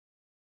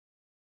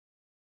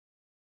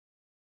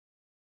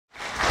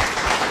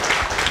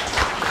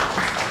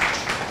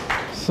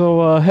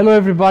Hello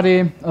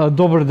everybody,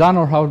 Dobar dan,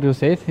 or how do you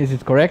say it? Is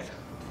it correct?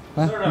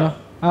 Sort of. No?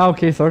 Ah,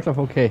 okay, sort of,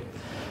 okay.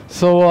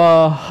 So,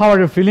 how are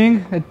you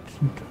feeling? It's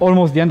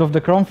almost the end of the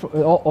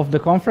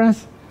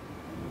conference.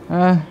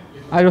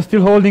 Are you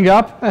still holding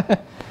up?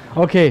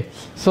 Okay,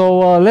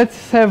 so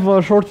let's have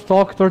a short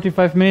talk,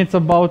 35 minutes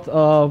about,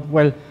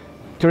 well,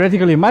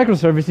 theoretically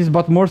microservices,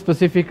 but more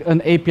specific,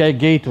 an API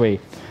gateway.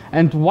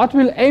 And what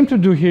we'll aim to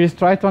do here is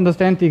try to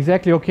understand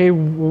exactly, okay,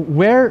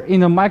 where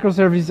in a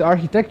microservices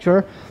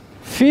architecture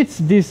fits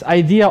this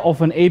idea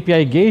of an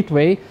API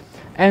gateway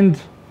and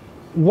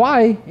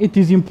why it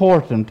is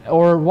important,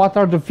 or what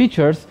are the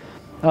features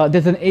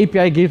that an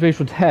API gateway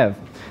should have.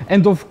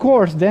 And of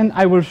course, then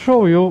I will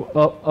show you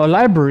a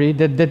library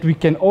that we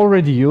can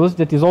already use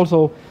that is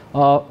also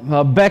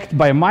backed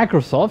by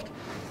Microsoft,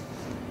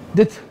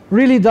 that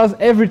really does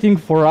everything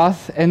for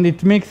us, and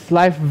it makes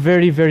life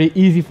very, very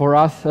easy for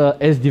us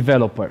as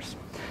developers.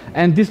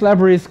 And this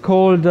library is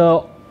called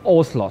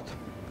Ocelot.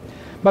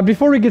 But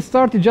before we get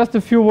started, just a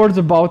few words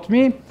about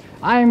me.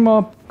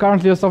 I'm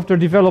currently a software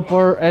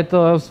developer at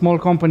a small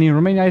company in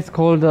Romania. It's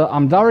called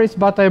Amdaris,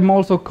 but I'm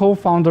also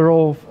co-founder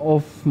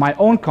of my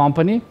own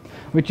company,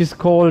 which is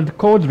called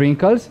Code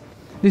Wrinkles.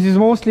 This is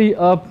mostly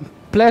a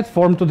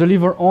platform to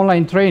deliver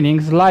online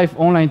trainings, live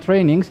online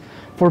trainings,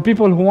 for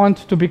people who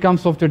want to become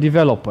software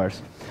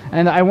developers.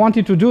 And I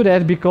wanted to do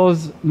that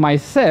because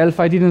myself,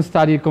 I didn't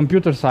study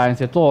computer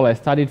science at all. I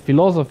studied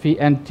philosophy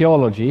and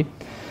theology.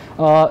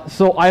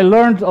 So I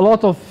learned a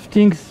lot of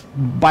things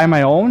by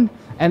my own,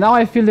 and now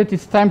I feel that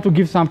it's time to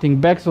give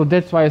something back, so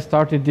that's why I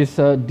started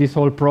this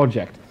whole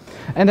project.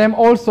 And I'm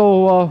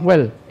also,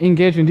 well,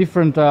 engaged in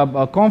different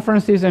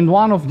conferences, and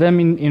one of them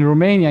in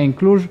Romania, in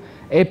Cluj,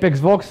 Apex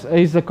Vox,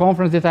 is a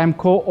conference that I'm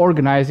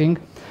co-organizing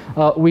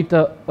with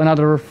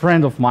another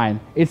friend of mine.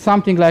 It's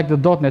something like the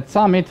 .NET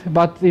Summit,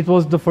 but it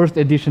was the first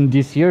edition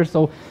this year,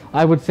 so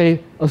I would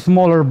say a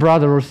smaller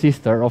brother or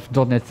sister of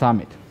 .NET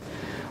Summit.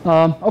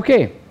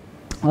 Okay,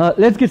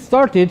 let's get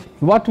started.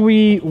 What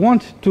we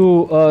want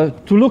to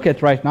look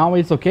at right now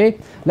is, okay,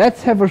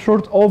 let's have a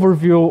short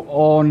overview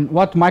on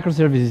what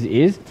microservices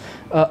is.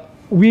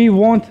 We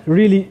won't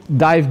really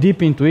dive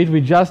deep into it.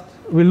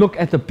 We look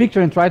at the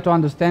picture and try to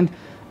understand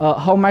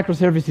how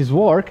microservices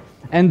work,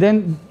 and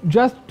then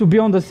just to be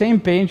on the same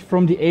page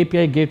from the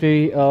API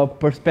gateway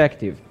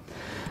perspective.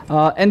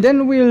 And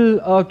then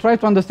we'll try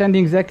to understand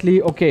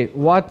exactly, okay,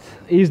 what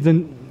is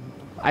the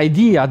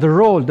idea, the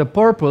role, the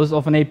purpose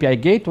of an API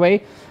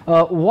gateway,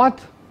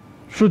 what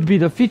should be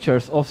the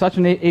features of such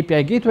an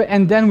API gateway,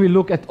 and then we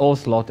look at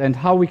Ocelot and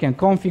how we can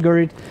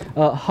configure it,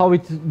 how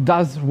it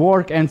does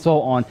work, and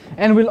so on.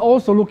 And we'll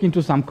also look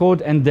into some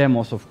code and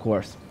demos, of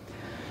course.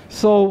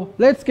 So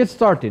let's get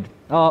started.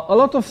 A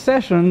lot of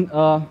sessions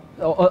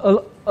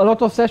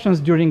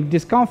during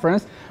this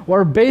conference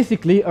were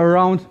basically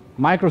around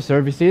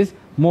microservices,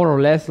 more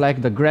or less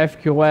like the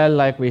GraphQL,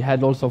 like we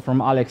had also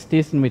from Alex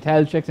Thyssen with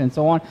health checks and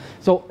so on.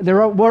 So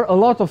there were a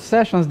lot of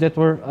sessions that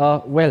were,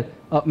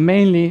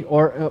 mainly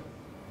or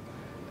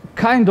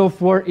kind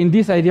of were in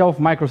this idea of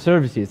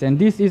microservices. And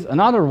this is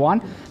another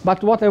one.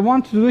 But what I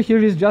want to do here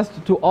is just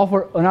to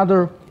offer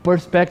another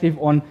perspective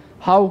on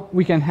how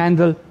we can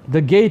handle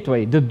the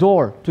gateway, the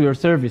door to your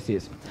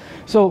services.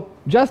 So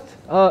just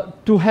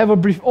to have a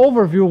brief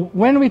overview,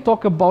 when we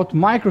talk about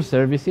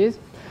microservices,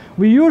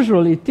 we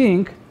usually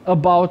think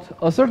about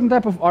a certain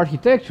type of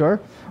architecture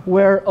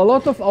where a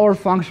lot of our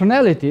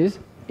functionalities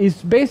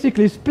is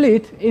basically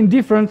split in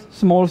different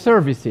small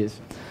services.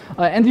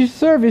 And each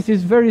service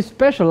is very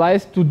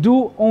specialized to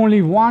do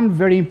only one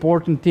very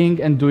important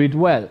thing and do it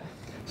well.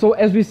 So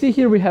as we see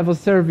here, we have a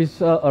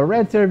service, a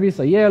red service,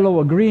 a yellow,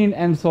 a green,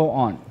 and so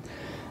on.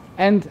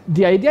 And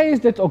the idea is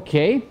that,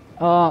 okay,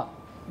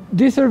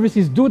 these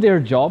services do their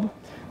job,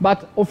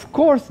 but of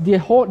course the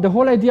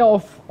whole idea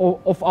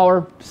of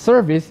our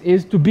service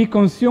is to be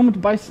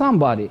consumed by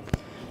somebody.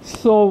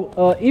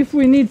 So if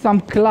we need some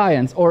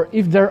clients, or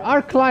if there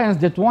are clients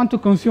that want to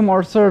consume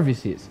our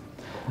services,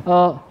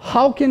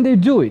 how can they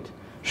do it?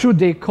 Should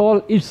they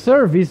call each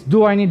service?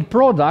 Do I need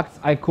products?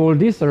 I call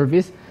this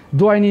service.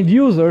 Do I need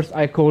users?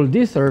 I call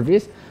this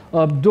service.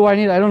 Do I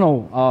need, I don't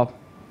know,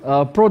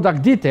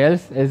 product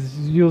details, as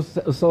you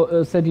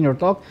said in your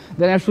talk,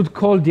 then I should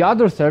call the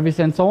other service,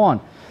 and so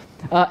on.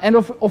 And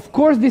of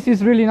course, this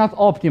is really not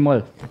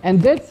optimal.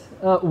 And that's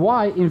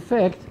why, in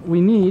fact, we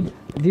need,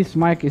 this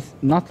mic is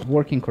not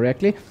working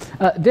correctly,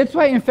 that's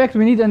why, in fact,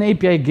 we need an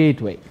API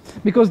gateway.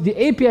 Because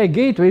the API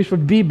gateway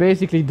should be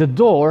basically the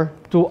door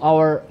to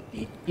our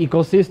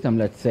ecosystem,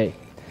 let's say.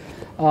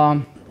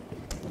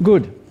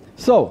 Good.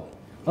 So,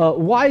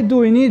 why do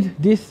we need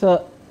this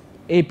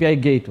API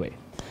gateway?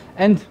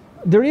 And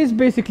there is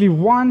basically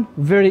one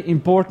very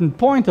important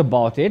point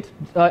about it,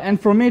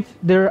 and from it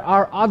there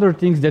are other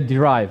things that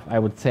derive, I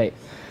would say.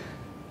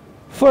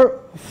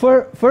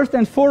 First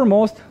and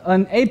foremost,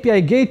 an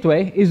API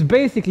gateway is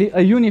basically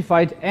a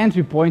unified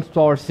entry point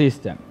to our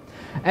system.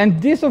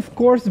 And this, of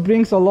course,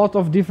 brings a lot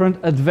of different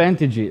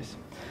advantages.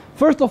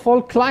 First of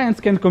all, clients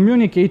can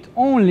communicate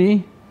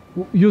only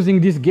using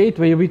this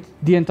gateway with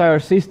the entire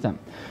system.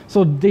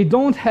 So they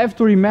don't have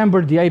to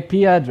remember the IP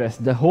address,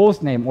 the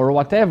host name, or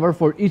whatever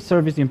for each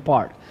service in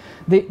part.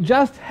 They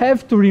just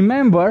have to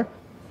remember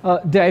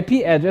the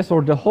IP address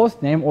or the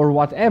host name or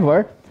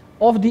whatever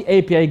of the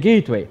API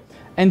gateway.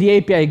 And the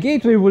API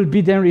gateway will be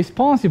then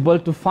responsible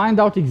to find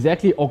out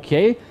exactly,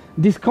 okay,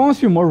 this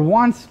consumer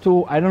wants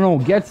to, I don't know,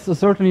 gets a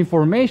certain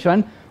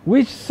information,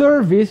 which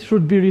service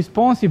should be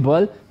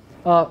responsible,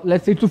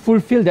 let's say, to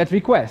fulfill that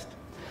request.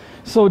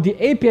 So the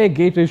API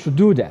gateway should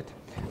do that.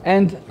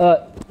 And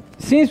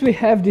since we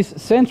have this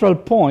central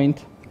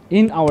point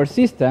in our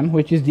system,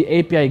 which is the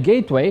API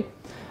gateway,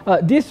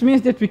 this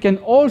means that we can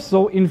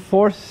also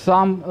enforce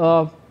some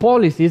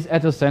policies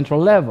at a central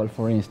level,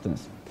 for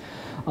instance.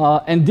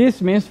 And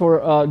this means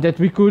that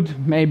we could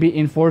maybe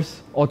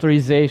enforce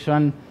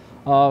authorization,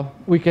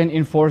 we can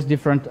enforce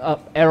different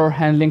error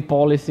handling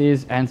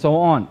policies, and so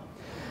on.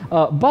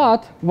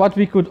 But what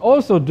we could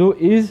also do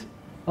is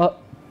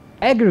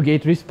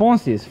aggregate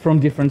responses from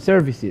different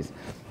services.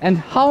 And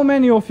how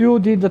many of you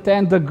did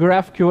attend the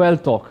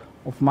GraphQL talk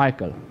of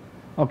Michael?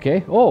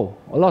 Okay, oh,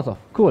 a lot of,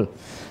 cool.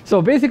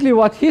 So basically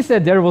what he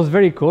said there was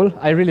very cool,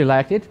 I really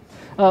liked it.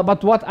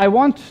 But what I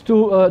want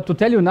to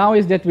tell you now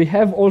is that we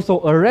have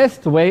also a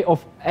REST way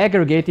of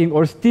aggregating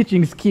or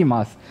stitching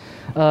schemas,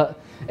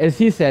 as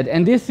he said.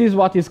 And this is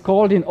what is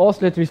called in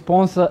Ocelot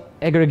response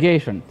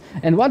aggregation.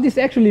 And what this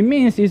actually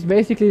means is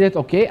basically that,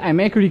 okay, I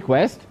make a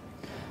request,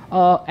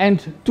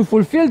 and to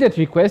fulfill that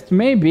request,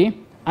 maybe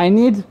I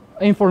need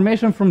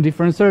information from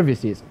different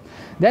services.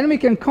 Then we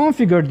can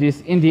configure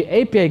this in the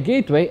API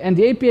gateway, and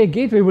the API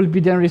gateway will be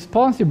then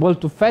responsible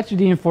to fetch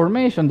the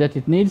information that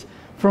it needs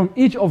from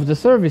each of the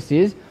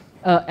services,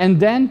 and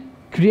then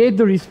create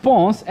the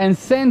response and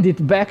send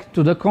it back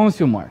to the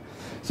consumer.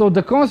 So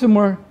the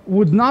consumer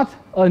would not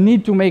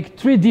need to make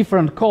 3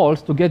 different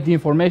calls to get the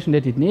information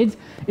that it needs.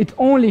 It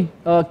only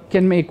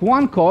can make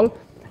 1 call,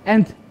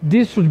 and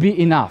this should be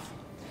enough.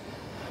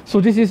 So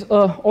this is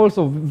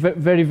also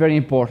very, very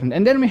important.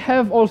 And then we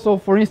have also,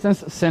 for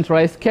instance,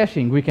 centralized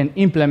caching we can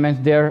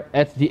implement there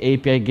at the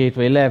API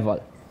gateway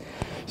level.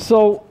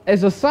 So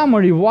as a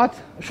summary, what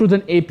should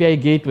an API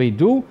gateway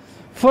do?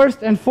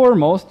 First and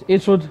foremost,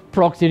 it should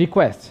proxy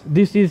requests.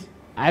 This is,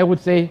 I would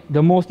say,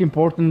 the most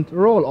important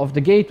role of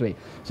the gateway.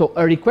 So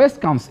a request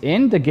comes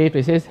in, the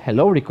gateway says,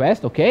 hello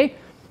request, okay.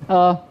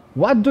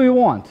 What do you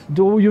want?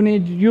 Do you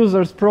need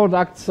users,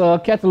 products,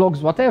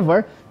 catalogs,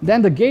 whatever?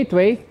 Then the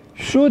gateway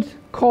should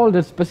call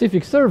the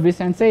specific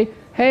service and say,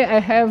 hey, I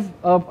have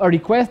a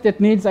request that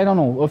needs, I don't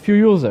know, a few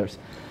users.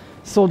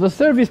 So the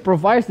service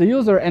provides the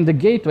user, and the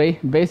gateway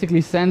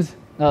basically sends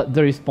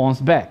the response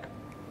back.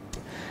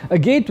 A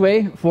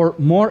gateway for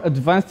more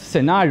advanced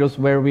scenarios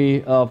where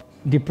we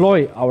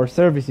deploy our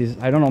services,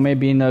 I don't know,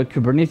 maybe in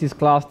Kubernetes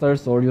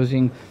clusters or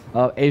using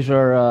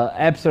Azure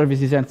app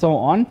services and so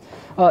on,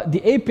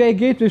 the API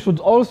gateway should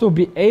also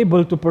be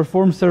able to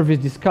perform service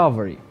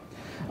discovery.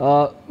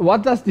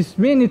 What does this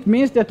mean? It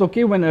means that,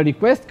 okay, when a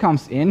request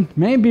comes in,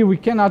 maybe we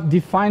cannot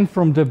define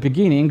from the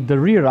beginning the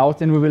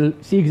reroutes, and we will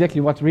see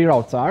exactly what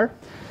reroutes are,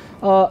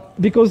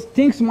 because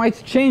things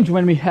might change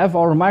when we have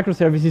our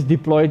microservices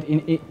deployed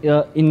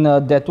in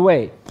that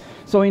way.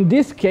 So in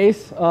this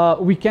case,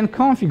 we can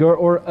configure,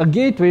 or a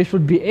gateway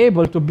should be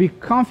able to be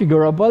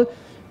configurable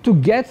to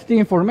get the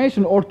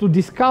information or to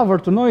discover,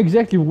 to know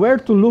exactly where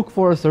to look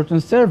for a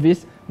certain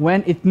service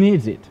when it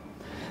needs it.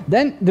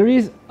 Then there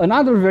is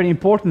another very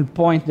important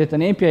point that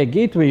an API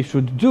gateway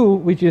should do,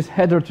 which is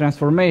header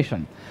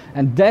transformation.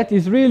 And that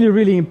is really,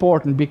 really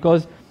important,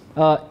 because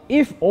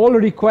if all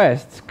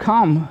requests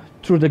come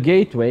through the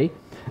gateway,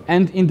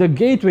 and in the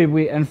gateway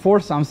we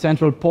enforce some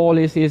central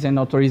policies and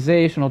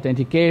authorization,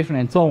 authentication,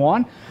 and so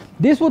on,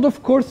 this would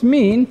of course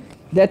mean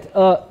that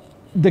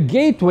the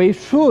gateway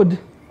should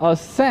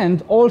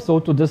send also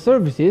to the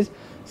services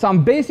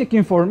some basic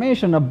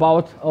information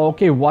about,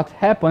 okay, what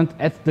happened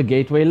at the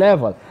gateway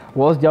level.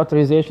 Was the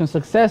authorization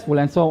successful,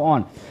 and so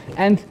on.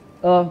 And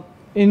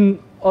in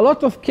a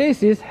lot of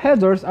cases,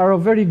 headers are a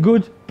very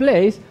good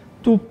place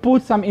to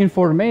put some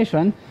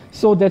information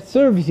so that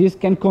services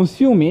can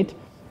consume it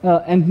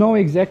and know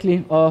exactly,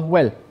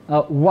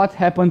 what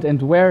happened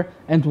and where,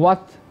 and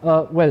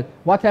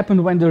what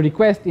happened when the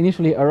request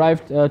initially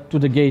arrived to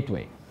the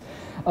gateway.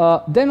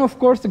 Then, of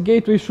course, the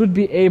gateway should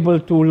be able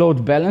to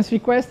load balance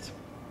requests.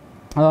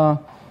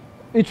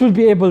 It should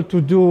be able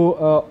to do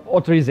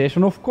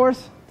authorization, of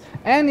course.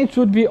 And it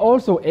should be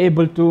also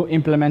able to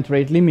implement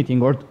rate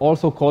limiting, or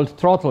also called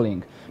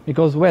throttling,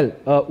 because,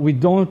 we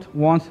don't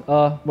want,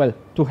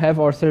 to have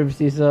our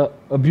services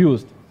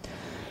abused.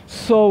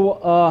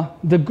 So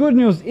the good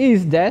news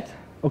is that,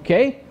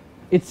 okay,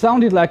 it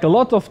sounded like a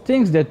lot of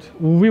things that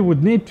we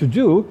would need to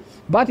do,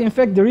 but in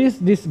fact there is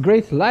this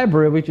great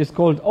library which is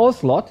called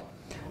Ocelot,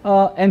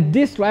 and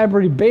this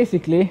library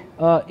basically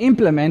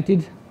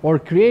implemented or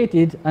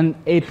created an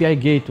API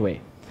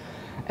gateway.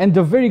 And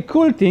the very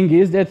cool thing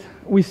is that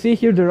we see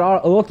here there are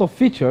a lot of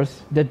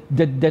features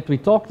that we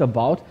talked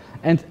about,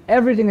 and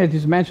everything that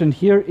is mentioned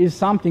here is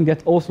something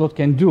that Ocelot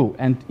can do,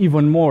 and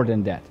even more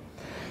than that.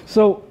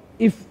 So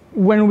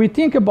when we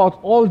think about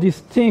all these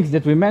things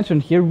that we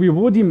mentioned here, we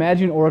would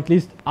imagine, or at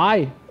least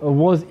I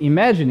was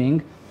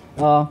imagining,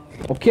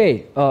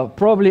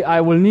 probably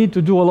I will need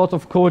to do a lot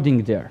of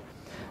coding there.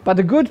 But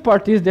the good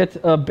part is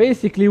that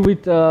basically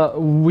with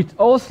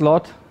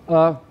Ocelot,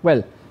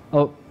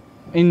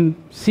 in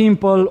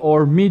simple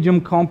or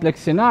medium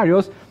complex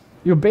scenarios,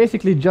 you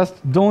basically just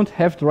don't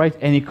have to write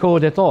any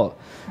code at all.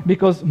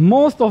 Because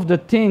most of the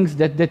things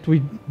that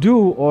we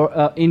do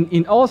or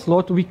in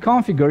Ocelot, we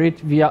configure it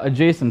via a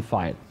JSON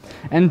file.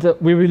 And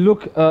we will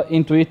look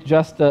into it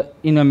just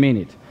in a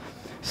minute.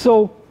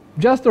 So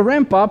just to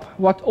ramp up,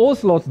 what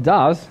Ocelot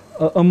does,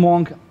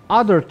 among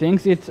other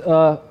things, it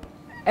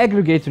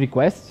aggregates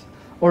requests,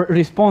 or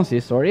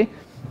responses, sorry.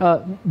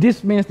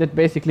 This means that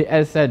basically,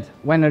 as said,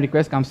 when a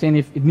request comes in,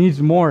 if it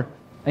needs more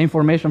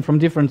information from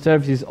different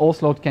services,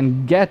 Ocelot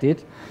can get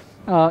it.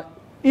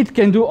 It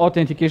can do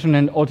authentication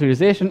and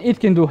authorization,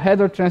 it can do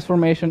header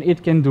transformation,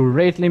 it can do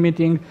rate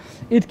limiting,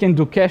 it can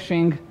do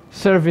caching,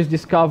 service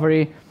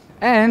discovery,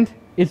 and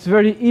it's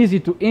very easy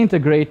to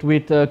integrate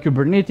with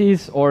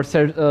Kubernetes or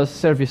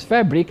Service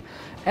Fabric.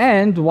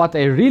 And what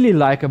I really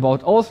like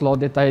about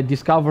Ocelot, that I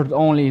discovered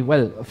only,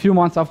 well, a few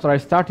months after I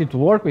started to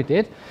work with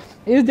it,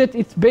 is that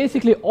it's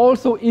basically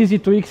also easy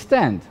to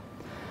extend.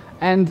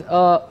 And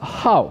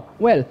how?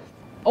 Well,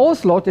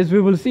 Ocelot, as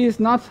we will see, is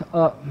not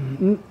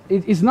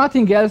it is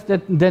nothing else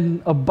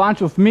than a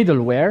bunch of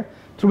middleware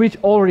through which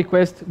all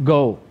requests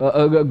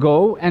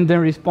go, and then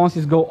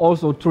responses go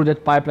also through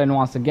that pipeline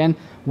once again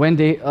when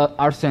they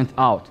are sent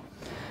out.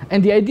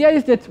 And the idea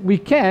is that we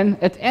can,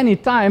 at any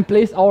time,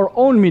 place our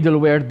own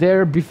middleware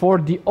there before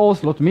the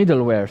Ocelot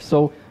middleware.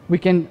 So we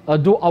can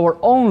do our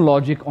own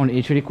logic on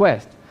each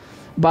request.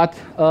 But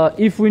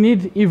if we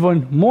need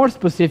even more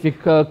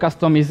specific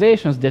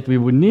customizations that we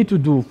would need to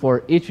do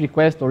for each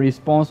request or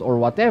response or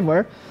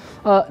whatever,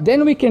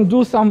 then we can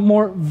do some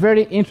more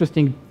very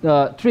interesting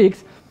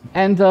tricks.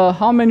 And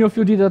how many of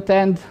you did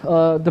attend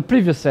the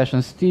previous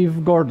session,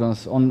 Steve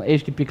Gordon's on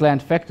HTTP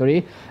Client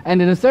Factory?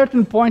 And at a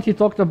certain point he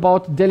talked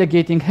about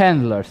delegating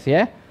handlers,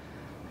 yeah?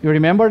 You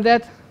remember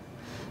that?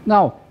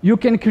 Now, you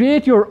can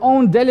create your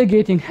own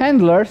delegating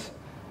handlers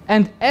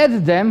and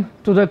add them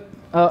to the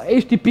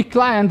HTTP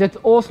client that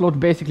Ocelot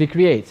basically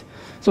creates.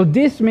 So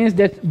this means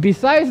that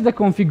besides the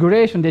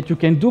configuration that you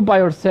can do by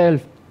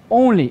yourself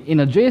only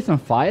in a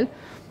JSON file,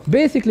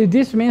 basically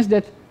this means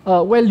that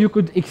well, you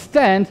could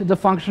extend the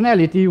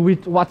functionality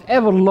with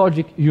whatever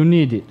logic you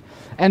needed.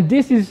 And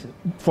this is,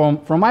 from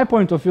my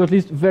point of view at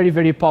least, very,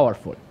 very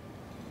powerful.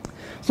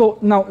 So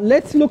now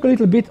let's look a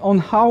little bit on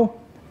how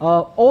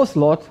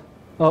Ocelot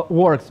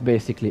works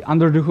basically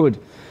under the hood.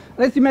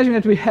 Let's imagine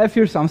that we have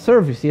here some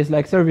services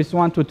like service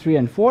 1, 2, 3,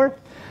 and 4.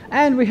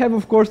 And we have,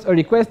 of course, a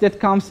request that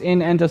comes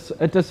in, and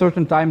at a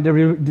certain time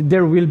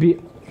there will be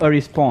a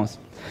response.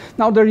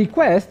 Now the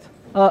request,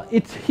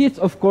 it hits,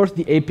 of course,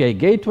 the API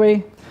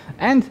gateway.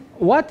 And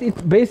what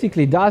it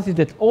basically does is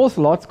that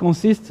Ocelot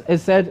consists,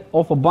 as said,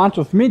 of a bunch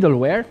of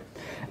middleware.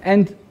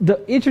 And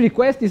each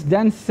request is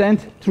then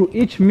sent through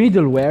each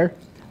middleware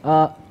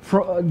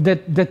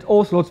that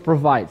Ocelot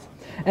provides.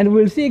 And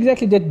we'll see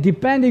exactly that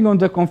depending on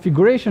the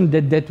configuration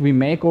that we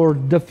make or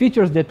the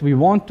features that we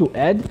want to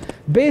add,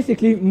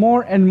 basically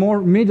more and more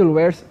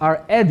middlewares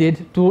are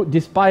added to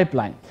this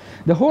pipeline.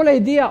 The whole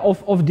idea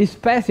of this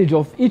passage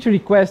of each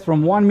request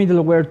from one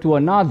middleware to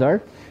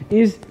another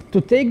is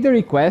to take the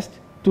request,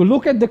 to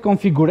look at the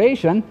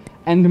configuration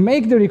and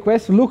make the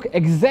request look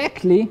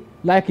exactly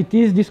like it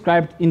is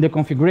described in the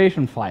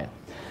configuration file.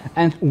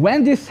 And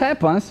when this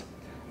happens,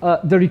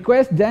 the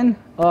request then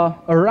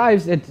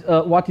arrives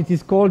at what it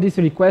is called this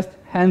request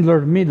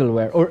handler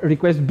middleware or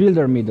request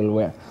builder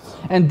middleware.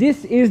 And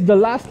this is the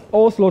last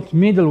Ocelot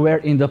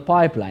middleware in the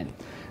pipeline.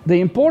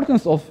 The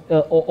importance of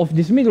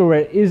this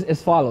middleware is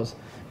as follows,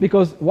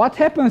 because what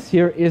happens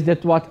here is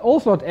that what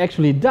Ocelot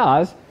actually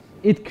does,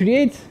 it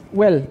creates,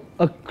 well,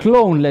 a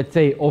clone, let's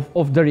say,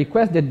 of the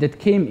request that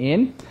came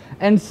in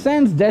and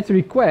sends that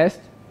request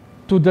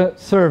to the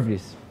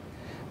service.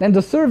 Then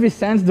the service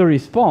sends the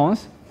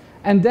response,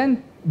 and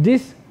then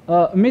this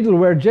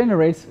middleware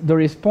generates the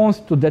response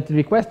to that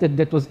request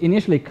that was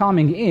initially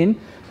coming in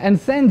and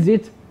sends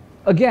it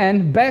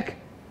again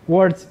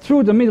backwards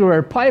through the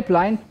middleware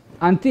pipeline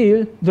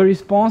until the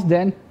response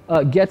then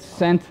gets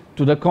sent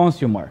to the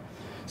consumer.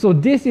 So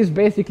this is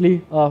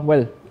basically,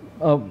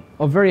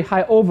 a very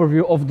high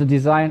overview of the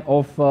design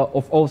of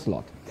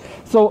Ocelot.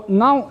 So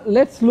now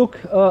let's look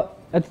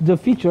at the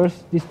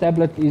features. This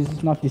tablet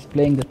is not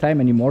displaying the time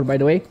anymore, by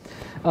the way.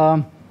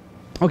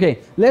 Okay,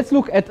 let's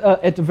look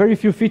at very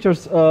few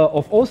features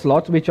of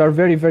Ocelot, which are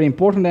very, very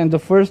important. And the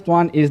first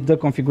one is the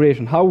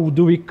configuration. How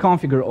do we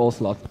configure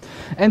Ocelot?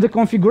 And the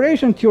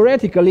configuration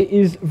theoretically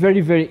is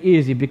very, very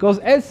easy because,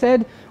 as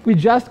said, we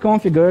just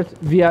configure it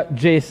via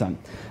JSON.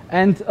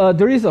 And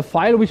there is a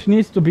file which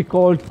needs to be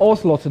called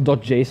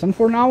ocelot.json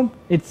for now.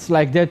 It's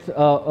like that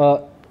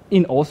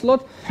in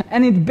Ocelot.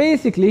 And it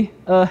basically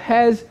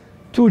has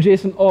two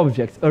JSON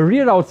objects, a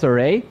reroutes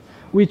array,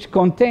 which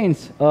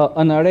contains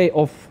an array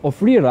of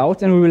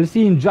reroutes, and we will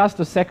see in just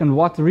a second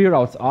what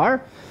reroutes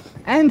are.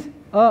 and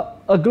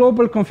a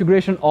global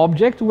configuration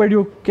object where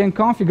you can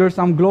configure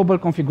some global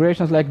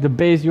configurations like the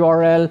base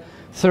URL,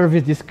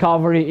 service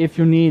discovery if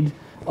you need,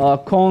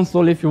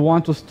 console if you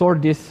want to store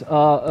this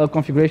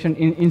configuration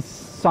in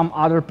some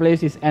other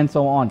places, and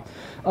so on.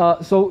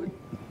 So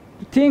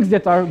things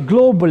that are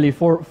globally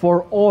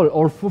for all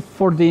or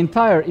for the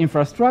entire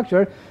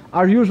infrastructure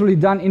are usually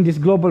done in this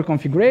global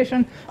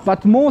configuration,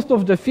 but most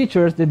of the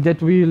features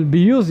that we'll be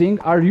using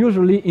are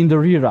usually in the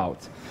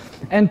reroutes.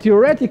 And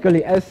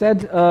theoretically, as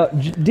said,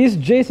 this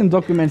JSON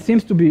document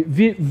seems to be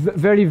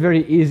very,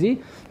 very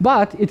easy,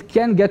 but it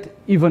can get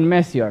even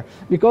messier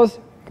because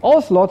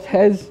Ocelot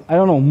has, I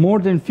don't know, more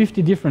than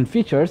 50 different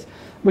features,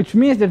 which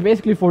means that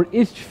basically for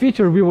each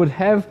feature we would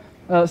have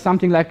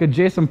something like a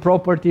JSON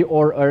property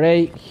or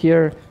array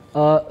here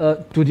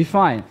to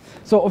define.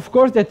 So of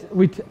course that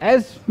with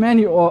as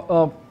many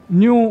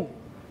new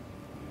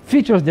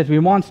features that we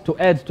want to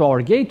add to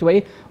our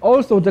gateway,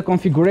 also the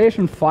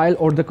configuration file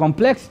or the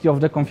complexity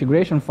of the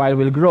configuration file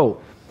will grow.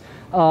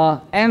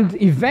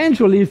 And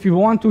eventually, if you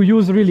want to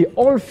use really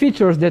all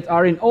features that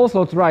are in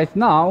Ocelot right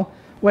now,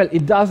 well,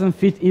 it doesn't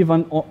fit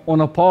even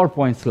on a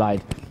PowerPoint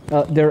slide.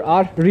 There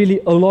are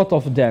really a lot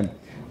of them.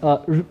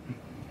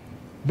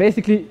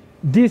 Basically,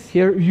 this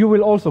here, you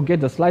will also get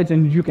the slides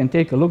and you can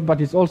take a look,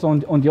 but it's also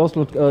on the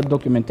Ocelot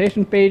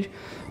documentation page,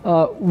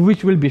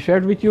 which will be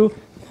shared with you.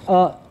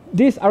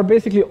 These are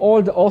basically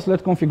all the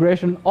Ocelot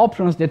configuration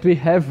options that we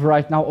have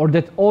right now, or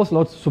that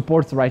Ocelot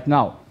supports right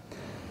now.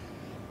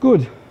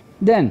 Good.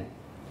 Then,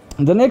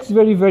 the next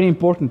very, very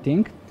important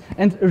thing,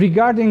 and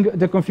regarding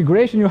the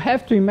configuration, you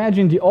have to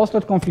imagine the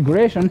Ocelot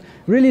configuration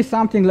really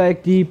something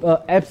like the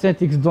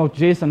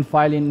appsettings.json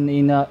file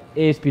in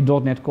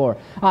ASP.NET Core.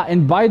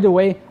 And by the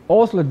way,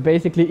 Ocelot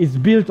basically is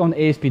built on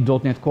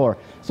ASP.NET Core,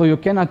 so you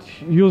cannot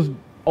use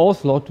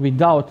Ocelot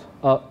without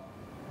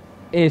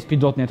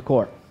ASP.NET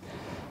Core.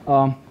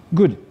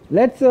 Good.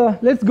 Let's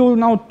go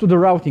now to the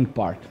routing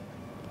part.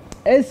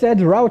 As said,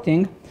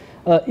 routing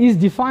is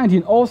defined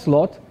in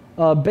Ocelot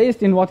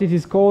based in what it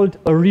is called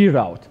a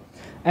reroute.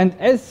 And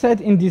as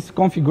said, in this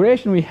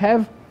configuration, we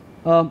have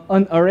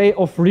an array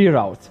of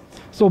reroutes.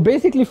 So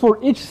basically, for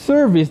each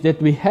service that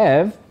we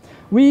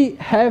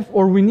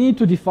need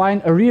to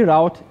define a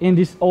reroute in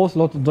this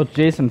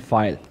ocelot.json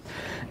file.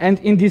 And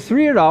in this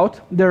reroute,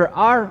 there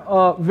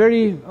are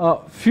very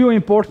few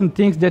important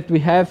things that we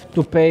have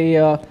to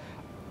pay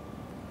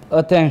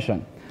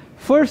attention.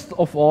 First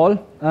of all,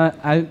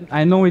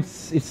 I know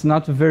it's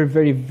not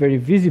very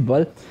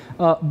visible,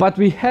 but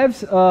we have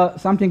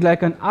something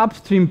like an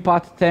upstream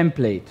path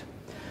template.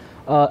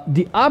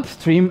 The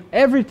upstream,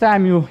 every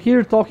time you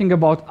hear talking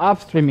about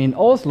upstream in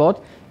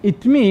Ocelot,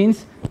 it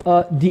means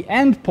the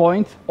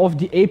endpoint of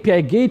the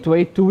API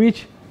gateway to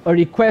which a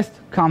request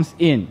comes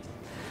in.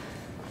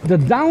 The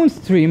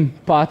downstream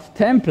path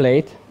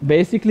template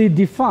basically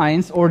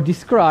defines or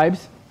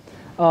describes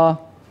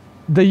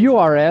the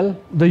URL,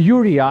 the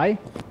URI,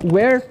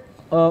 where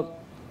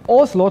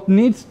Ocelot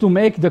needs to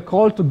make the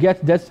call to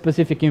get that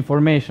specific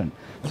information.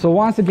 So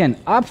once again,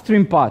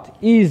 upstream path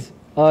is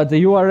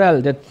the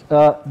URL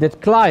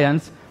that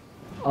clients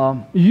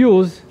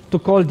use to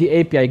call the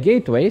API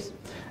gateways,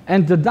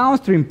 and the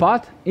downstream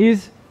path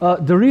is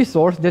the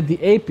resource that the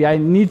API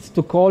needs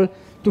to call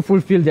to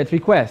fulfill that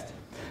request.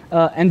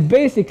 And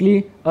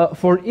basically,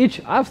 for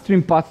each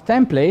upstream path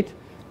template,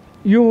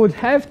 you would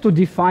have to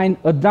define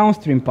a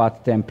downstream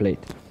path template,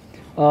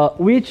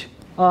 which,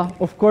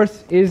 of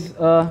course, is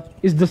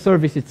the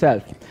service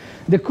itself.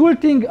 The cool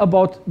thing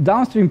about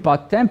downstream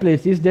path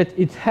templates is that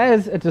it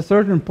has, at a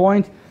certain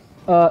point,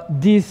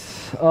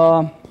 this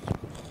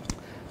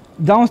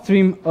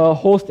downstream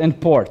host and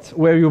ports,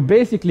 where you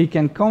basically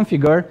can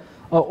configure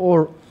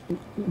or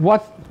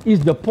what is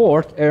the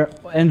port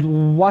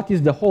and what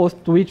is the host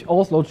to which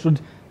Ocelot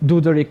should do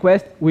the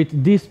request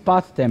with this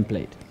path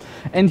template.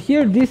 And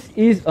here this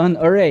is an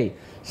array,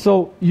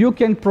 so you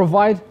can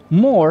provide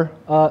more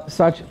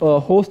such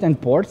host and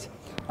ports,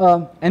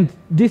 and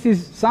this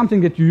is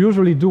something that you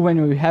usually do when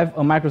you have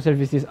a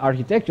microservices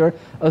architecture.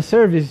 A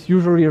service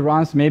usually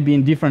runs maybe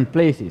in different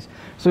places,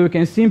 so you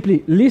can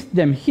simply list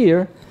them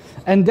here,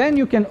 and then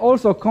you can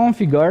also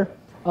configure,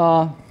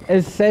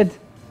 as said,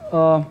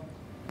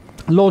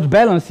 load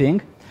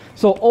balancing.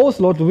 So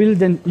Ocelot will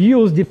then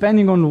use,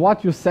 depending on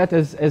what you set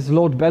as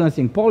load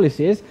balancing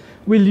policies,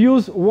 will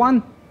use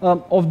one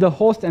of the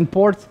host and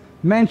ports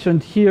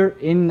mentioned here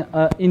in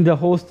the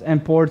host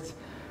and ports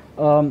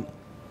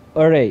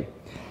array.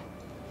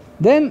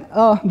 Then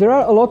there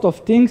are a lot of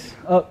things.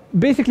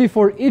 Basically,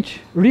 for each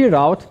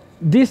reroute,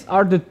 these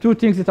are the two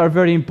things that are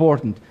very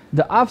important: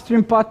 the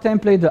upstream path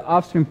template, the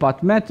upstream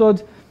path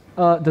method,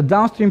 the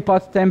downstream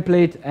path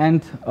template,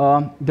 and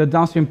the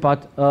downstream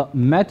path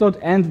method,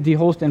 and the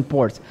host and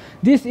ports.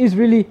 This is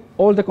really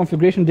all the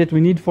configuration that we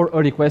need for a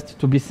request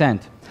to be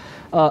sent.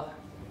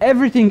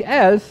 Everything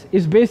else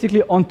is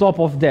basically on top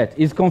of that,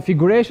 is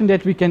configuration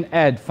that we can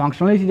add,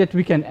 functionality that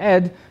we can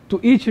add to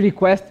each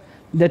request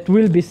that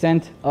will be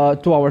sent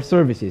to our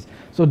services.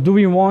 So do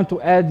we want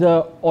to add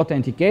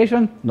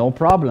authentication? No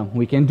problem,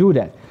 we can do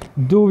that.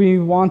 Do we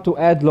want to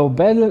add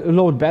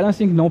load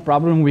balancing? No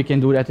problem, we can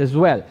do that as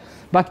well.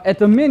 But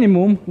at a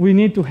minimum, we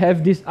need to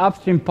have these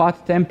upstream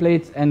path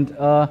templates and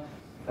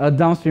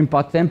downstream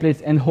path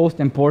templates and host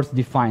and ports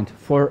defined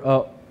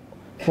for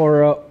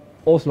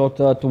Ocelot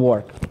to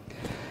work.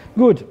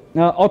 Good.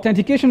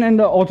 Authentication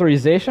and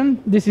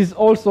authorization. This is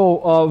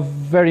also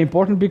very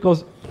important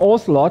because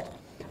Ocelot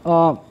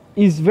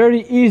is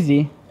very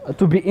easy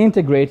to be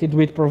integrated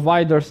with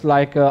providers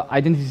like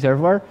Identity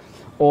Server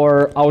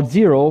or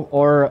Auth0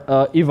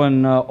 or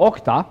even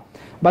Okta.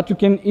 But you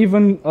can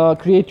even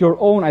create your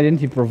own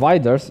identity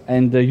providers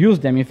and use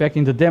them. In fact,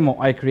 in the demo,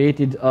 I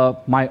created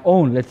my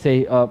own, let's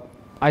say,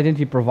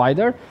 identity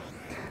provider.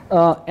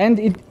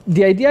 And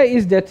the idea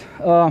is that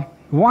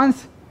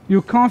once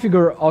you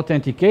configure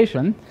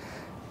authentication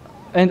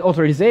and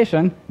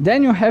authorization,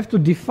 then you have to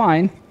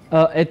define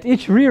at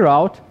each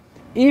reroute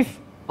if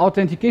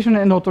authentication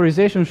and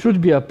authorization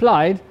should be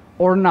applied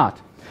or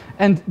not.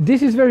 And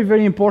this is very,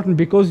 very important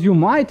because you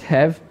might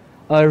have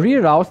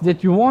reroutes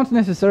that you won't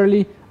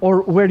necessarily,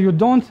 or where you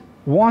don't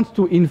want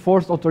to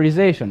enforce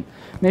authorization.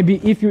 Maybe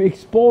if you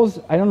expose,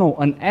 I don't know,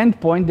 an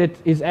endpoint that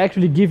is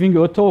actually giving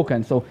you a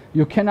token, so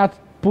you cannot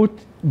put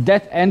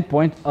that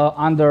endpoint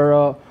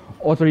under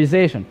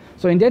authorization.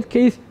 So in that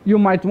case, you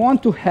might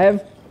want to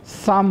have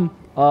some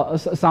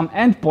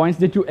endpoints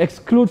that you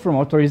exclude from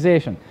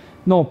authorization.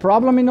 No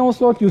problem in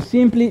Ocelot, you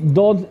simply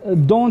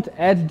don't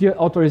add the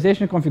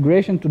authorization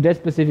configuration to that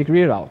specific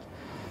reroute.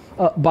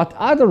 But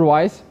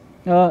otherwise,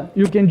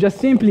 you can just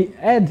simply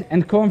add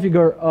and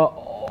configure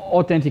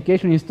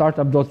authentication in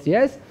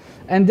startup.cs,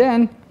 and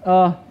then,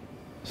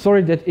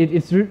 sorry that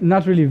it's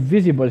not really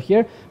visible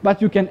here,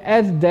 but you can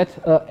add that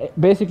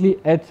basically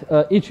at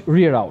each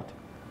reroute.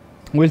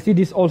 We'll see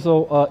this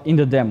also in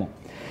the demo.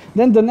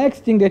 Then the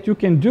next thing that you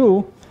can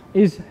do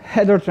is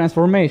header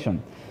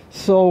transformation.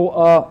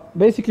 So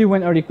basically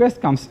when a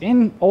request comes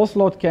in,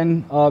 Ocelot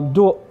can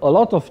do a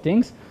lot of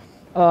things,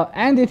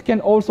 and it can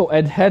also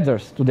add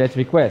headers to that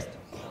request.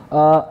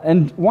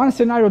 And one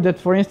scenario that,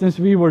 for instance,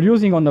 we were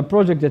using on the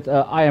project that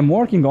I am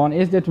working on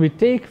is that we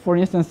take, for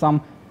instance,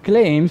 some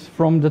claims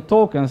from the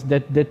tokens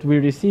that we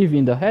receive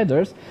in the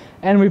headers,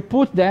 and we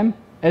put them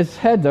as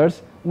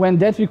headers when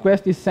that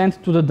request is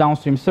sent to the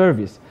downstream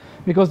service.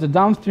 Because the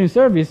downstream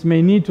service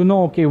may need to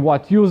know, okay,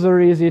 what user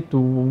is it, to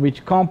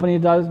which company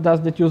does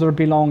that user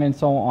belong, and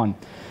so on.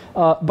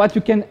 But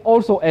you can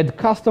also add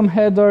custom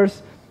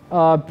headers.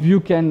 You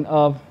can,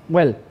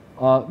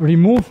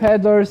 remove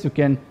headers. You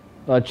can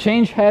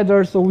change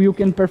headers, so you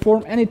can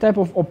perform any type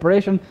of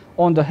operation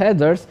on the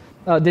headers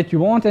that you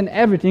want, and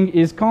everything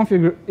is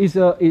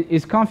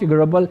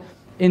configurable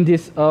in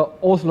this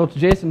Ocelot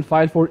JSON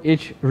file for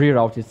each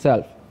reroute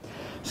itself.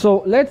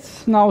 So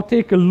let's now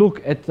take a look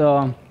at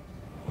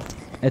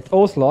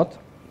Ocelot.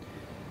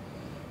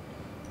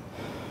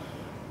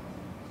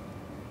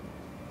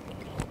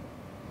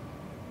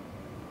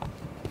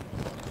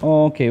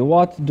 Okay,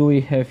 what do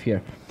we have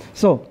here?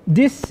 So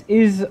this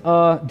is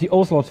the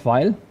Ocelot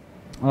file.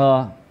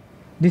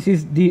 This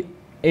is the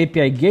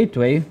API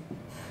gateway,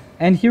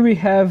 and here we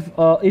have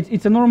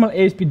it's a normal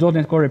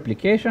ASP.NET Core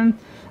application.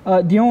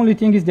 The only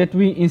thing is that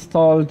we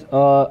installed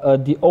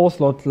the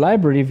Ocelot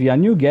library via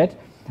NuGet,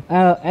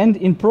 and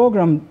in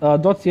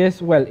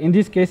program.cs, well, in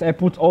this case I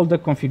put all the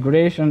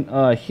configuration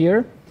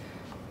here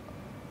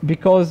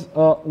because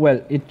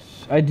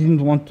I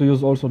didn't want to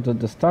use also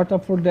the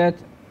startup for that.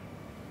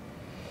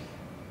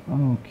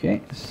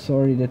 Okay,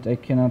 sorry that I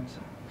cannot.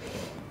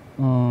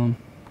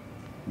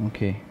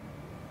 Okay,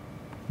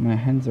 my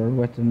hands are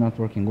wet and not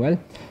working well.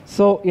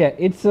 So yeah,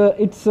 it's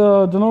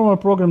the normal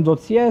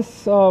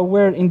program.cs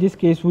where in this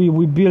case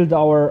we build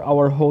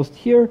our host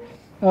here.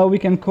 We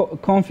can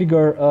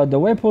configure the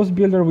web host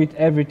builder with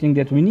everything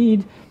that we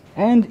need,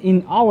 and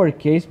in our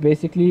case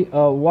basically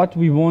what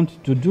we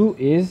want to do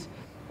is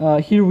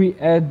here we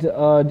add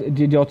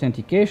the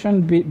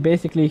authentication.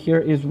 Basically here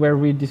is where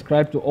we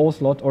describe to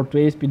Ocelot or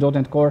to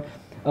ASP.NET Core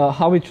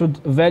how it should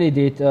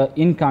validate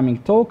incoming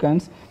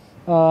tokens.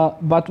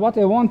 But what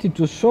I wanted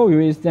to show you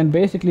is then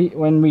basically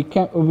when we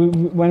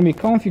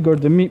configure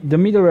the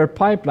middleware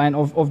pipeline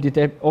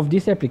of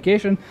this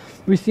application,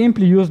 we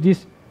simply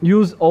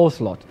use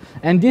Ocelot,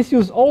 and this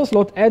use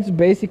Ocelot adds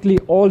basically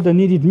all the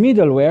needed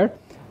middleware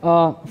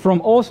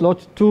from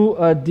Ocelot to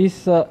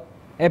this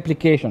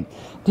application.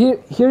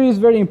 Here is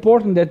very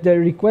important that they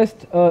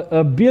request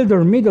a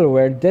builder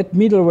middleware, that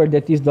middleware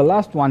that is the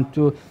last one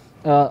to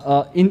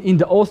in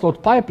the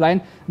Ocelot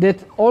pipeline,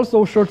 that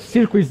also short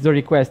circuits the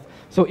request.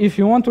 So if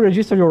you want to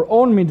register your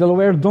own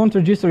middleware, don't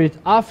register it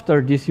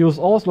after this use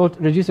Ocelot,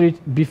 register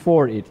it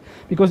before it.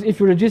 Because if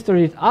you register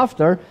it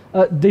after,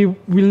 they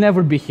will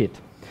never be hit.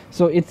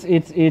 So it's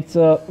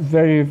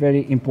very,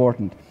 very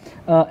important.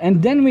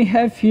 And then we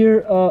have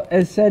here,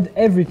 as said,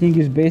 everything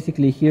is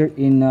basically here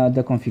in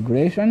the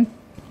configuration.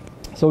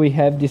 So we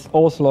have this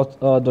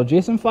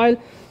Ocelot.json file.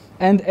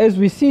 And as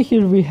we see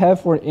here, we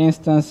have, for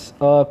instance,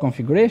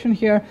 configuration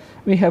here.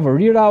 We have a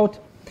reroute.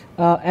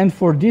 And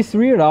for this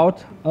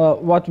reroute,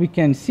 what we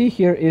can see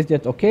here is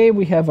that, okay,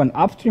 we have an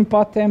upstream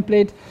path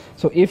template.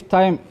 So if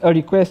a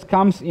request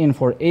comes in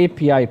for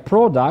API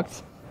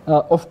products,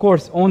 of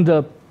course, on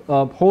the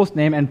host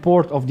name and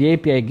port of the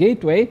API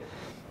gateway,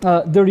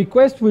 the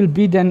request will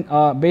be then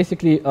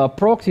basically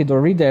proxied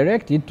or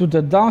redirected to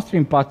the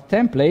downstream path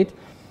template,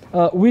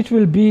 which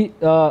will be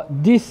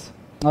this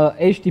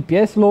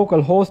HTTPS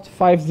localhost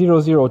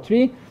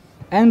 5003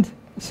 and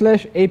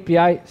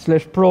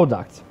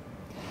 /API/products.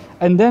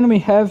 And then we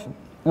have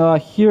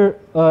here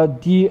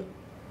the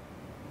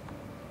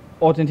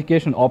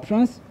authentication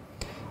options.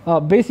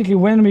 Basically,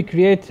 when we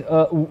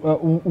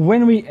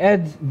when we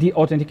add the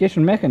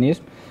authentication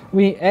mechanism,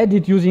 we add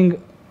it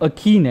using a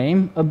key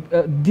name.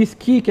 This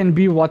key can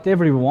be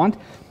whatever we want,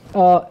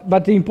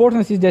 but the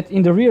importance is that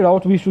in the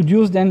reroute we should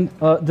use then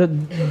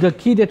the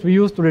key that we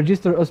use to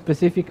register a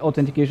specific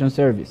authentication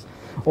service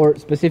or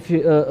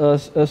specific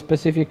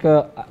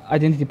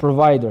identity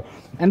provider.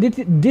 And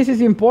this is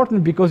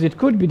important because it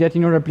could be that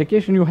in your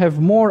application you have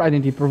more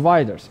identity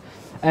providers,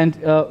 and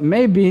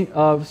maybe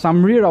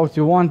some reroutes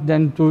you want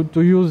then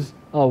to use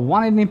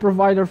one identity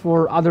provider,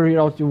 for other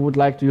reroutes you would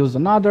like to use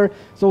another.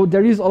 So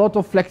there is a lot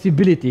of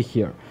flexibility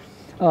here.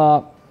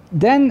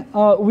 Then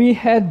we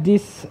had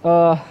this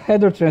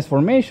header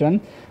transformation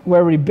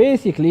where we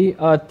basically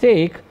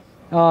take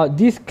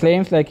these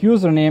claims like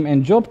username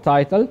and job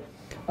title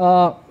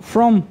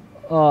from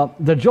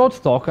the JOTS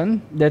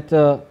token that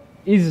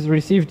is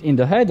received in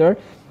the header,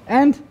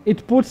 and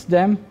it puts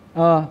them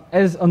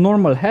as a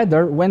normal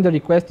header when the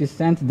request is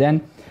sent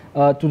then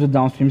to the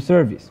downstream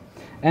service.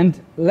 And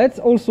let's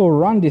also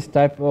run this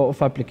type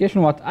of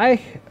application. What I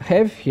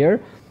have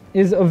here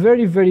is a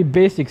very, very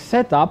basic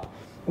setup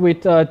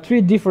with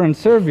 3 different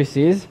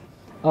services,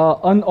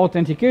 an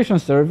authentication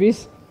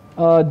service,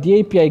 the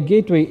API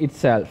gateway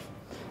itself.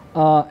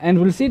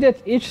 And we'll see that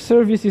each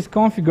service is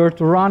configured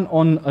to run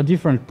on a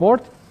different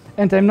port,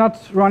 and I'm not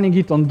running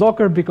it on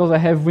Docker because I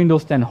have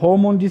Windows 10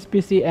 Home on this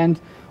PC, and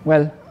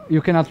well,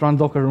 you cannot run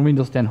Docker on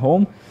Windows 10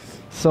 Home.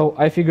 So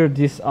I figured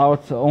this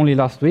out only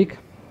last week.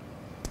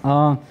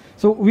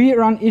 So we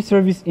run each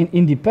service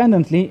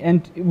independently,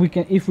 and we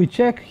can, if we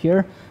check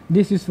here,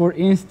 this is for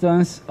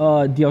instance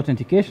the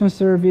authentication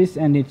service,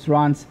 and it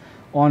runs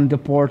on the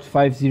port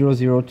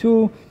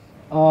 5002.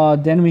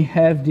 Then we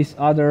have this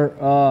other,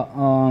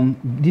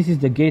 this is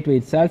the gateway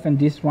itself, and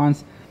this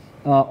runs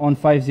on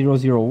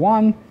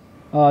 5001.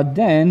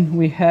 Then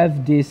we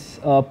have this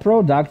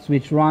products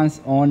which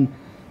runs on,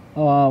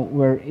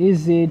 where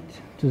is it,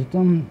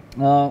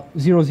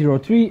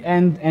 003,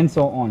 and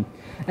so on.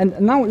 And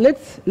now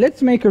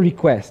let's make a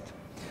request.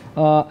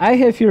 I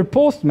have here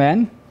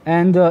Postman,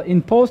 and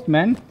in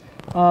Postman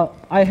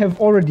I have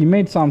already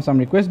made some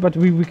requests, but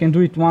we can do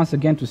it once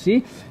again to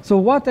see. So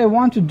what I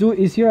want to do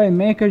is here I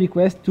make a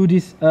request to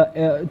this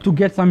to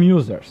get some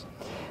users,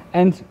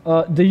 and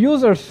the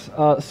users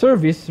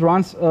service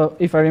runs,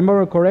 if I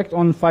remember correct,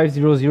 on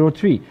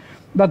 5003,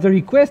 but the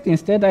request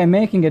instead I'm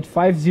making at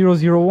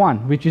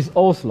 5001, which is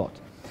Ocelot.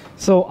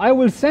 So I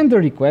will send the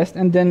request,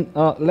 and then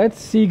let's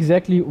see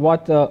exactly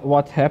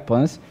what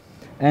happens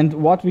and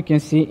what we can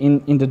see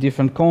in the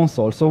different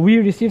consoles. So we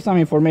receive some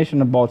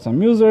information about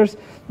some users,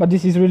 but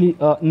this is really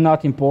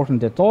not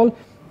important at all.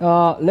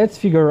 Let's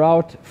figure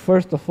out,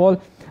 first of all,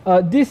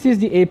 this is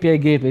the API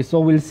gateway. So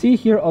we'll see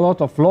here a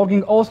lot of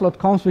logging. Ocelot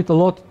comes with a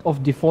lot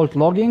of default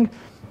logging.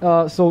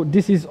 So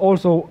this is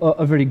also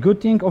a very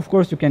good thing. Of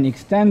course, you can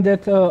extend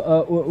that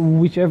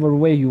whichever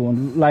way you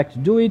would like to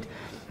do it.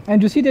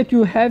 And you see that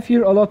you have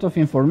here a lot of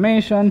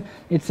information.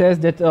 It says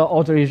that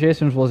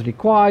authorization was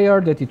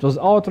required, that it was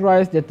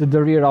authorized, that the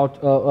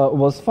reroute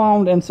was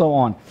found, and so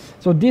on.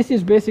 So this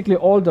is basically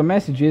all the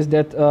messages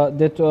that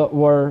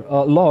were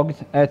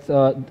logged at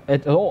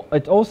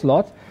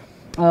Ocelot.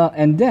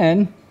 And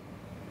then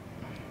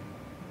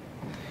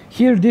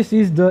here, this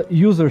is the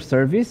user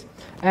service.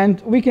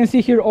 And we can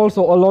see here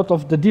also a lot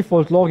of the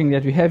default logging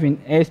that we have in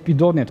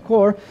ASP.NET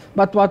Core.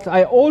 But what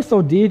I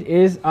also did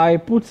is I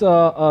put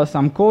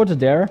some code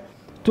there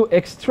to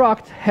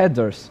extract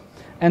headers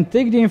and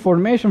take the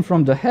information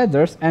from the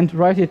headers and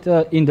write it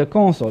in the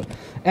console.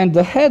 And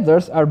the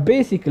headers are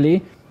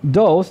basically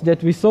those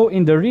that we saw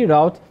in the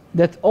reroute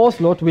that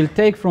Ocelot will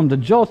take from the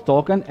JOT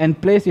token and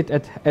place it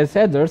as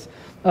headers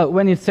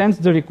when it sends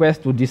the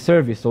request to this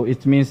service. So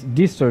it means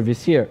this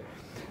service here.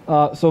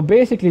 So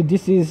basically,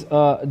 this is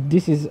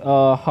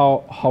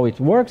how it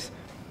works.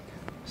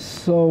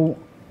 So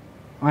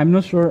I'm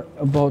not sure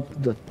about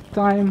the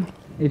time.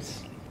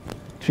 It's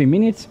 3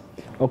 minutes.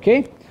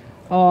 Okay.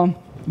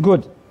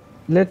 Good.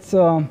 Let's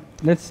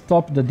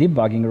stop the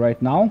debugging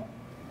right now.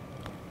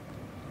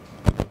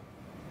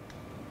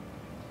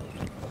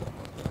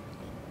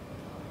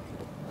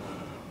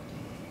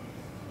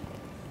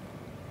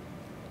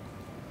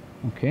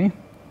 Okay.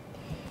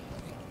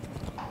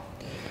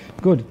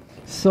 Good.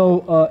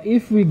 So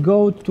if we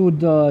go to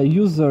the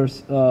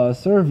users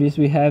service,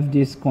 we have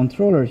this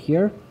controller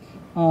here,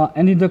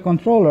 and in the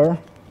controller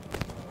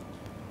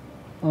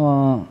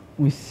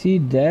we see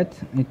that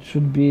it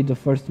should be the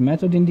first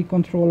method in the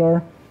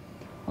controller.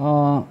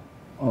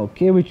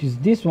 okay, which is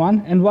this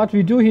one. And what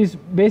we do is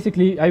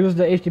basically I use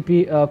the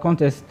HTTP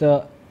context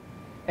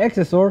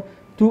accessor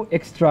to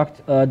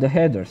extract the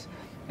headers.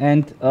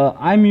 And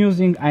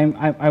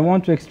I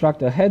want to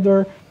extract a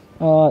header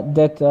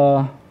that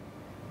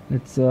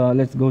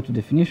let's go to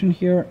definition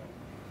here,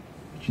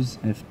 which is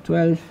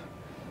F12.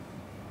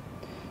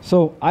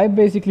 So I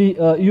basically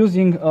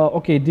using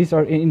okay, these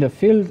are in the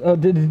field.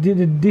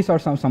 These are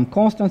some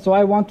constants. So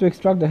I want to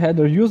extract the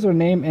header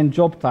username and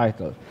job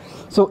title.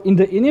 So in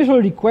the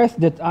initial request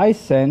that I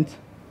sent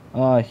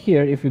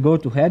here, if we go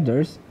to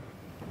headers,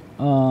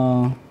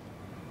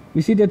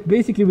 we see that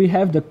basically we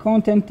have the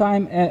content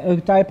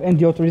type and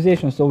the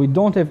authorization. So we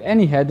don't have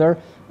any header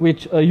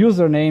with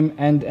username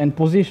and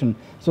position.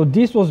 So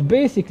this was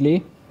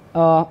basically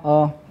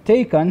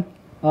taken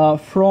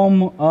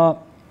from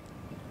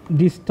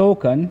this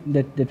token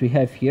that we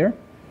have here,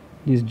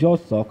 this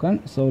JOTS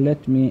token. So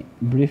let me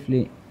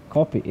briefly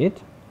copy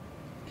it,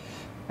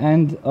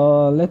 and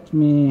let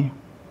me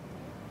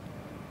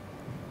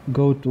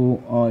go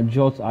to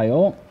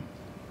JOTS.io.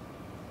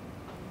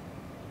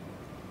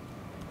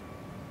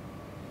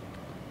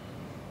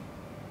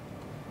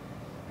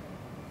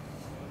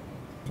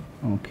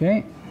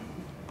 Okay,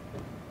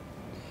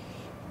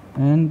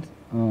 and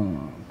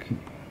okay.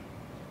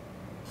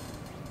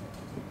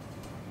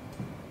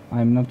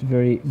 I'm not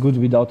very good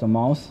without a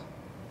mouse.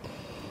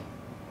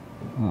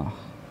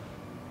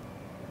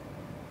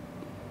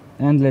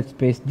 And let's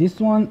paste this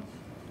one.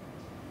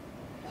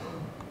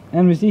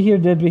 And we see here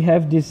that we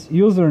have this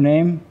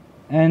username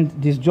and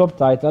this job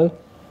title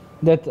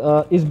that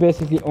is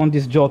basically on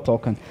this JOT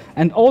token.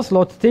 And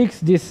Ocelot takes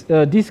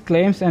these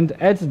claims and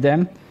adds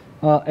them,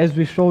 as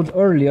we showed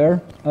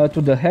earlier, to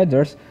the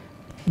headers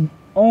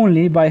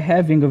only by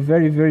having a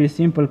very, very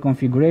simple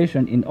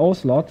configuration in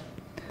Ocelot.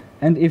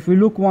 And if we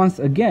look once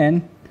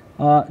again,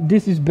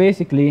 this is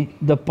basically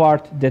the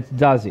part that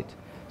does it.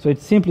 So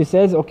it simply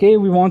says, okay,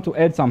 we want to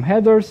add some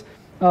headers.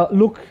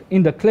 Look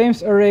in the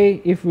claims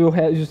array. If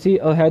you see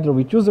a header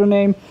with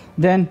username,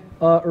 then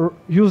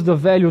use the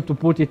value to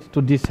put it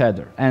to this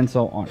header, and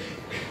so on.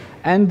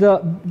 And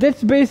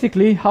that's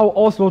basically how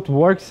Ocelot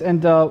works,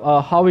 and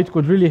how it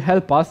could really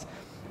help us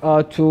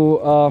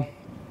to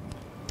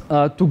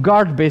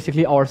guard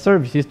basically our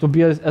services, to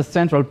be a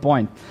central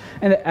point.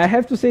 And I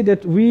have to say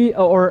that we,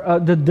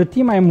 the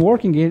team I'm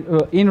working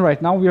in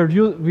right now,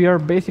 we are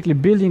basically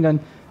building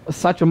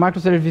such a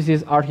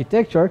microservices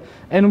architecture,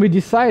 and we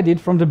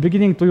decided from the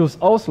beginning to use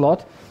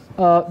Ocelot.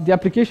 The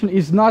application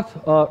is not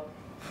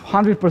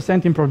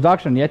 100% in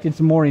production yet;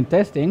 it's more in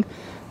testing.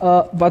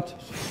 But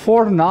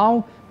for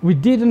now, we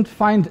didn't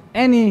find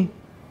any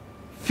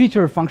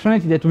feature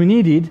functionality that we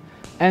needed,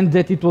 and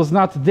that it was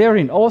not there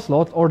in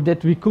Ocelot, or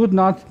that we could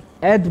not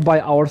add by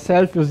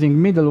ourselves using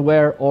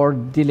middleware or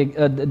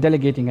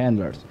delegating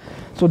handlers.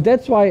 So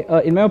that's why,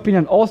 in my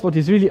opinion, Ocelot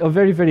is really a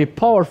very, very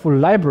powerful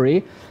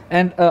library.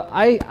 And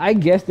I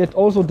guess that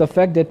also the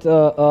fact that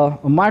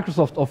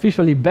Microsoft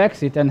officially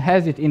backs it and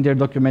has it in their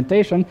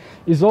documentation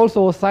is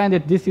also a sign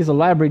that this is a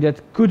library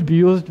that could be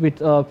used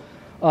with,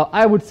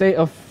 I would say,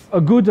 a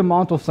good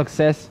amount of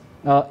success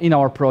in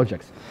our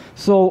projects.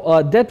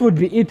 So that would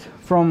be it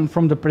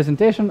from the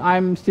presentation.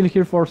 I'm still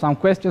here for some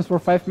questions for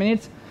 5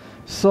 minutes.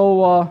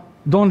 So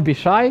don't be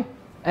shy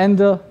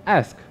and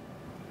ask.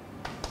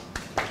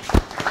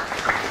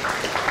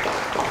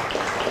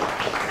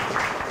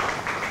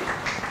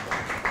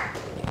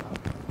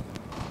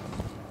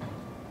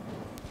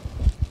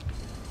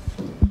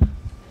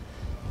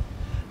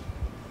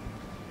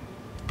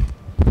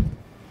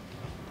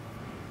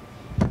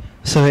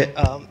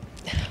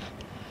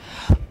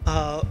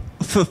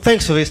 So,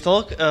 thanks for this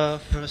talk.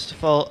 First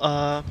of all,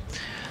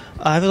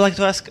 I would like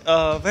to ask,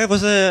 where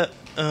was the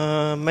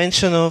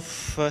mention of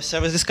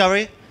service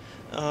discovery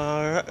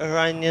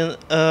running,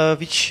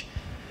 which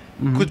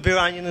could be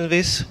running in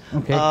this?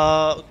 Okay.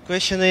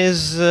 Question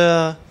is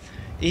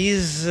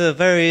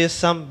there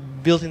some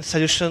built-in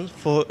solution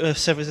for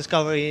service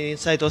discovery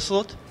inside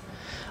Ocelot,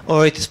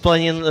 or it is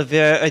planning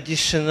the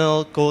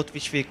additional code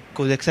which we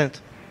could extend?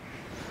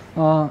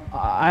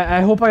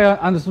 I hope I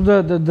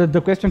understood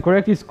the question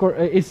correctly.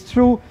 It's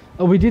true.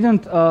 We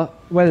didn't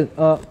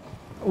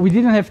we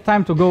didn't have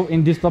time to go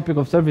in this topic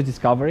of service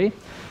discovery.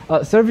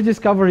 Service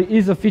discovery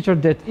is a feature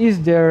that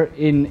is there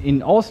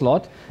in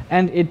Ocelot,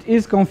 and it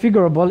is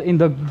configurable in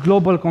the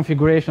global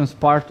configurations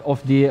part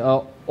of the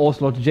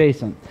Ocelot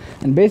JSON.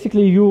 And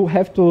basically, you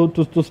have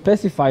to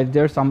specify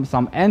there some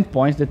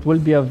endpoints that will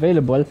be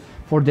available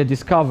for the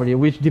discovery,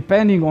 which,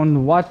 depending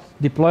on what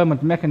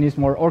deployment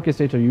mechanism or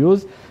orchestrator you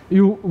use,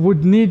 you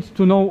would need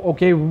to know,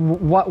 okay,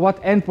 what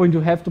endpoint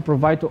you have to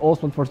provide to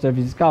Ocelot for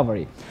service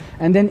discovery.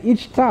 And then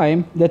each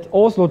time that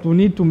Ocelot will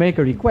need to make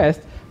a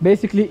request,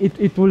 basically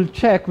it will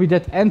check with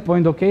that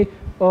endpoint, okay,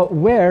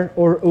 where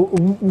or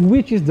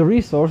which is the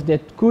resource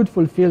that could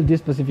fulfill this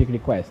specific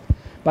request.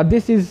 But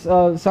this is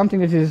something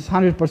that is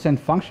 100%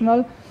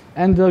 functional,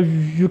 and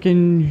you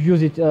can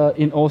use it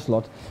in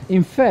Ocelot.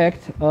 In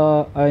fact,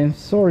 I'm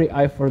sorry,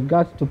 I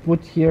forgot to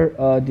put here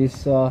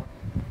this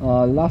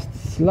last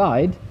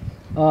slide.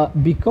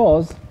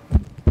 because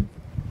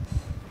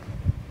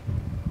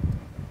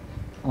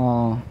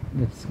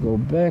let's go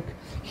back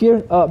here.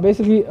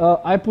 Basically,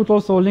 I put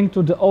also a link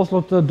to the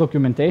Ocelot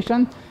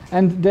documentation,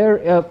 and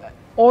there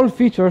all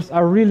features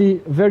are really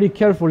very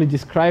carefully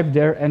described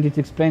there, and it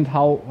explained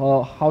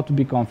how to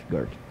be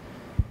configured.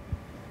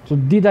 So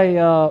did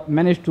I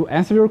manage to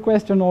answer your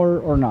question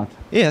or not?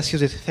 Yes, you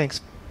did.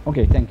 Thanks.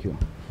 Okay, thank you.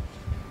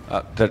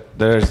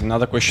 There's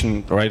another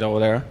question right over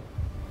there.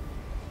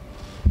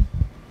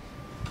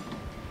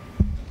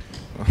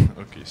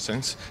 Okay,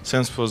 thanks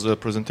for the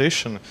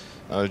presentation.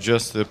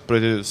 Just a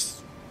pretty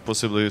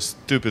possibly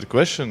stupid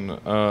question.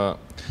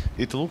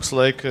 It looks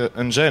like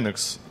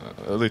Nginx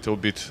a little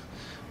bit.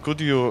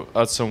 Could you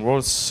add some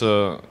words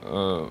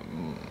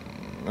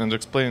and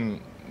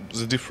explain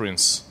the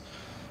difference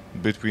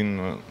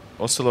between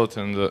Ocelot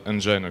and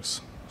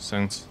Nginx?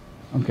 Thanks.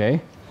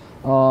 Okay.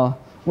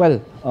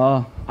 Well,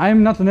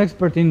 I'm not an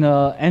expert in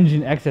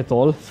Nginx at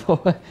all,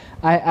 so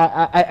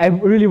I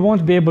really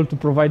won't be able to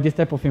provide this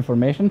type of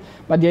information.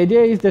 But the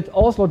idea is that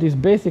Ocelot is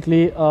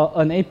basically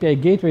an API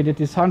gateway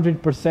that is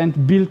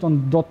 100% built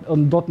on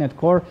 .NET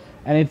Core,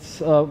 and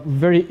it's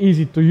very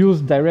easy to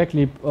use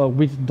directly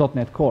with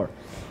 .NET Core.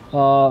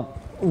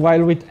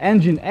 While with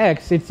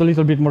Nginx, it's a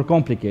little bit more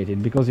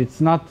complicated because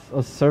it's not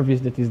a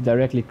service that is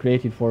directly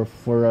created for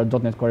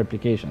 .NET Core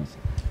applications.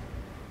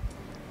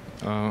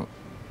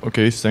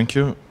 Okay, thank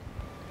you.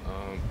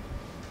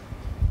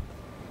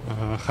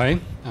 Hi,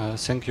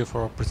 thank you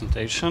for your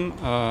presentation.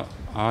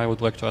 I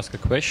would like to ask a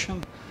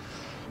question.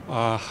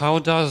 How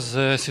does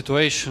the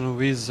situation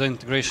with the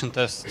integration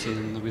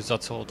testing with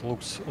Ocelot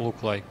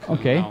look like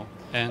now?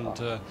 And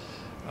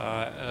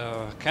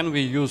can we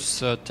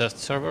use test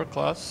server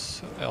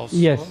class also?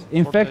 Yes,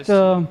 in fact,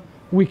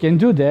 we can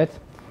do that.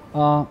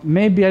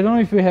 Maybe, I don't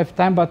know if we have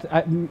time, but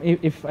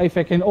if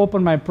I can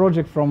open my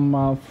project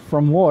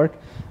from work,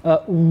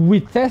 we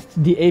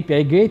test the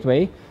API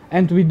gateway,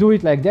 and we do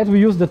it like that. We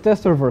use the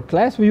test server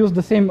class. We use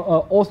the same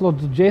Ocelot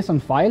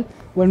JSON file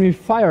when we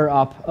fire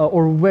up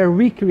or where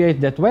we create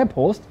that web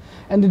host,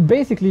 and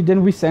basically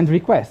then we send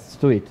requests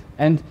to it.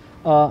 And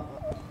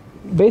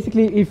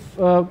basically,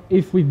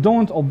 if we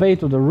don't obey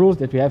to the rules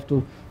that we have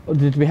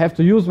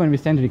to use when we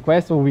send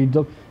requests, or we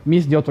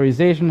miss the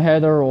authorization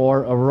header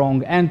or a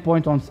wrong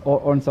endpoint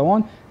and so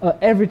on,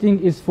 everything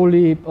is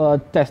fully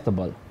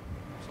testable.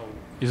 So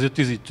is it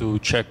easy to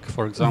check,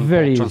 for example,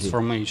 very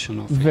transformation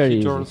easy. of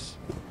Very headers? easy.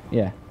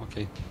 Yeah.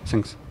 Okay,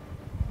 thanks.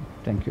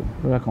 Thank you.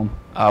 You're welcome.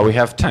 We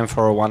have time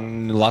for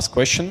one last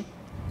question.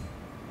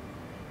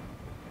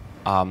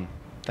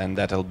 Then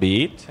that'll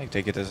be it. I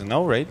take it as a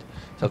no, right?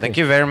 So thank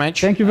you very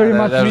much. Thank you very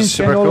much, That was Minsk,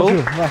 super and all cool. of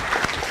you. Bye.